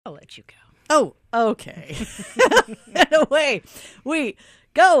let you go. Oh, okay. Anyway, we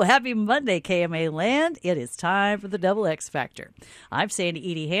go. Happy Monday, KMA land. It is time for the Double X Factor. I'm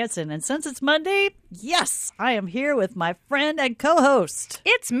Sandy Edie Hansen, and since it's Monday, yes, I am here with my friend and co-host.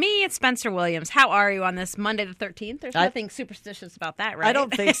 It's me. It's Spencer Williams. How are you on this Monday the 13th? There's nothing superstitious about that, right? I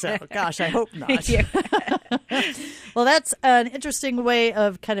don't think so. Gosh, I hope not. Yeah. Well, that's an interesting way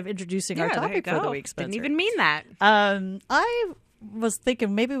of kind of introducing our topic for the week, Spencer. Didn't even mean that. I was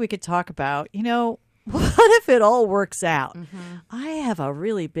thinking maybe we could talk about, what if it all works out? Mm-hmm. I have a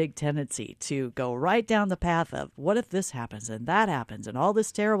really big tendency to go right down the path of what if this happens and that happens and all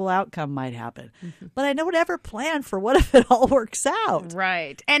this terrible outcome might happen. Mm-hmm. But I don't ever plan for what if it all works out.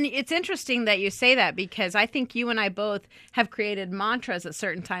 Right. And it's interesting that you say that because I think you and I both have created mantras at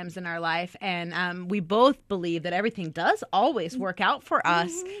certain times in our life. And we both believe that everything does always work out for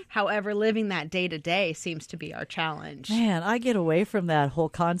us. Mm-hmm. However, living that day to day seems to be our challenge. Man, I get away from that whole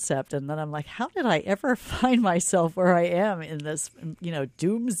concept. And then I'm like, how did I ever find myself where I am in this,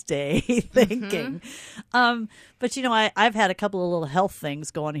 doomsday thinking? Mm-hmm. But, I've had a couple of little health things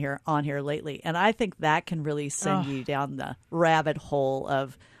going on here lately. And I think that can really send you down the rabbit hole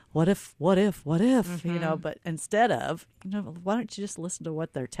of what if, mm-hmm. But instead of, why don't you just listen to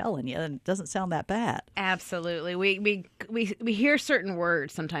what they're telling you? And it doesn't sound that bad. Absolutely. We hear certain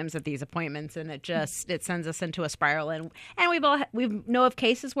words sometimes at these appointments, and it sends us into a spiral. And we know of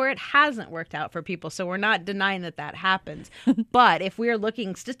cases where it hasn't worked out for people. So we're not denying that happens. But if we're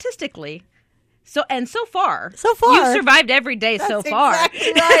looking statistically, so far, you've survived every day so far.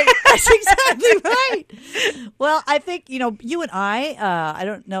 Exactly right. That's exactly right. Well, I think, you and I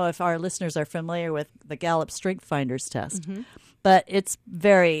don't know if our listeners are familiar with the Gallup Strength Finders test, mm-hmm. but it's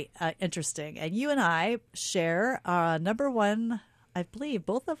very interesting. And you and I share number one, I believe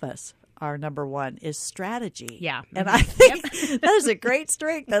both of us. Our number one is strategy. Yeah. And I think that is a great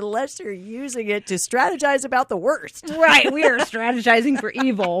strength unless you're using it to strategize about the worst. Right. We are strategizing for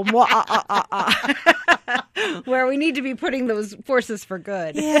evil. Where we need to be putting those forces for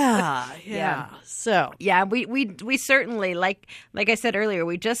good. Yeah. So. Yeah, we certainly, like I said earlier,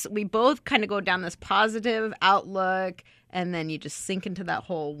 we both kind of go down this positive outlook. And then you just sink into that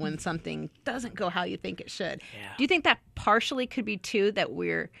hole when something doesn't go how you think it should. Yeah. Do you think that partially could be, too, that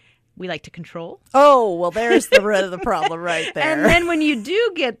we like to control? Oh, well, there's the problem right there. And then when you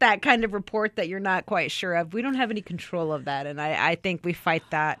do get that kind of report that you're not quite sure of, we don't have any control of that. And I think we fight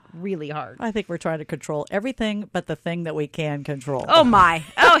that really hard. I think we're trying to control everything but the thing that we can control. Oh, my.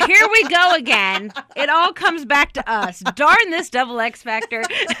 Oh, here we go again. It all comes back to us. Darn this Double X Factor.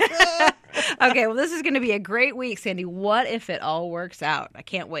 Okay, well, this is going to be a great week, Sandy. What if it all works out? I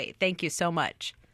can't wait. Thank you so much.